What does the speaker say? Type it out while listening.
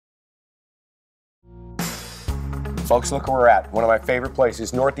Folks, look where we're at. One of my favorite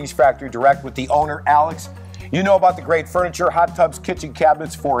places, Northeast Factory Direct with the owner, Alex. You know about the great furniture, hot tubs, kitchen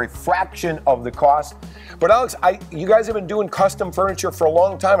cabinets for a fraction of the cost. But Alex, you guys have been doing custom furniture for a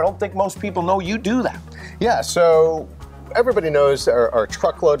long time. I don't think most people know you do that. Yeah, so everybody knows our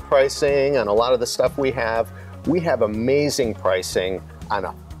truckload pricing and a lot of the stuff we have. We have amazing pricing on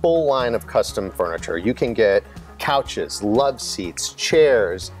a full line of custom furniture. You can get couches, love seats,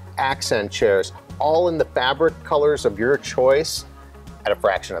 chairs, accent chairs, all in the fabric colors of your choice at a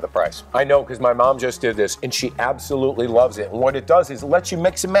fraction of the price. I know, because my mom just did this and she absolutely loves it. And what it does is it lets you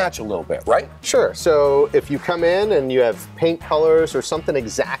mix and match a little bit, right? Sure. So if you come in and you have paint colors or something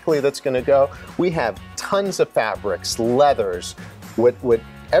exactly that's going to go, we have tons of fabrics, leathers,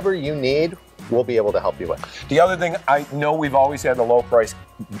 whatever you need, we'll be able to help you with. The other thing, I know we've always had the low prices,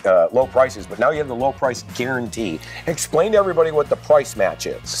 but now you have the low price guarantee. Explain to everybody what the price match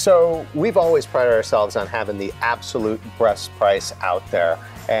is. So we've always prided ourselves on having the absolute best price out there.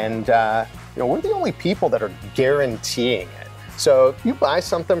 And we're the only people that are guaranteeing it. So if you buy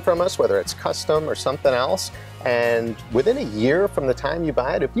something from us, whether it's custom or something else, and within a year from the time you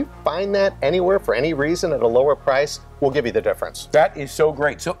buy it, if you find that anywhere for any reason at a lower price, we'll give you the difference. That is so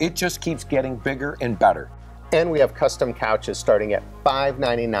great. So it just keeps getting bigger and better. And we have custom couches starting at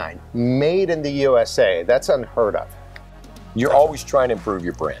 $5.99, made in the USA. That's unheard of. You're always trying to improve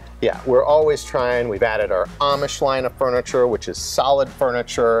your brand. Yeah, we're always trying. We've added our Amish line of furniture, which is solid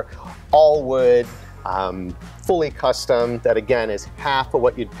furniture, all wood, fully custom, that again is half of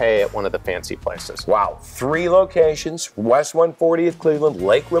what you'd pay at one of the fancy places. Wow, 3 locations, West 140th Cleveland,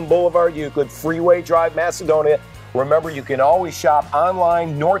 Lakeland Boulevard, Euclid, Freeway Drive, Macedonia. Remember, you can always shop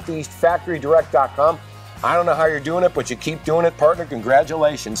online, northeastfactorydirect.com. I don't know how you're doing it, but you keep doing it, partner.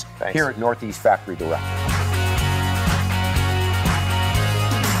 Congratulations. Thanks. Here at Northeast Factory Direct.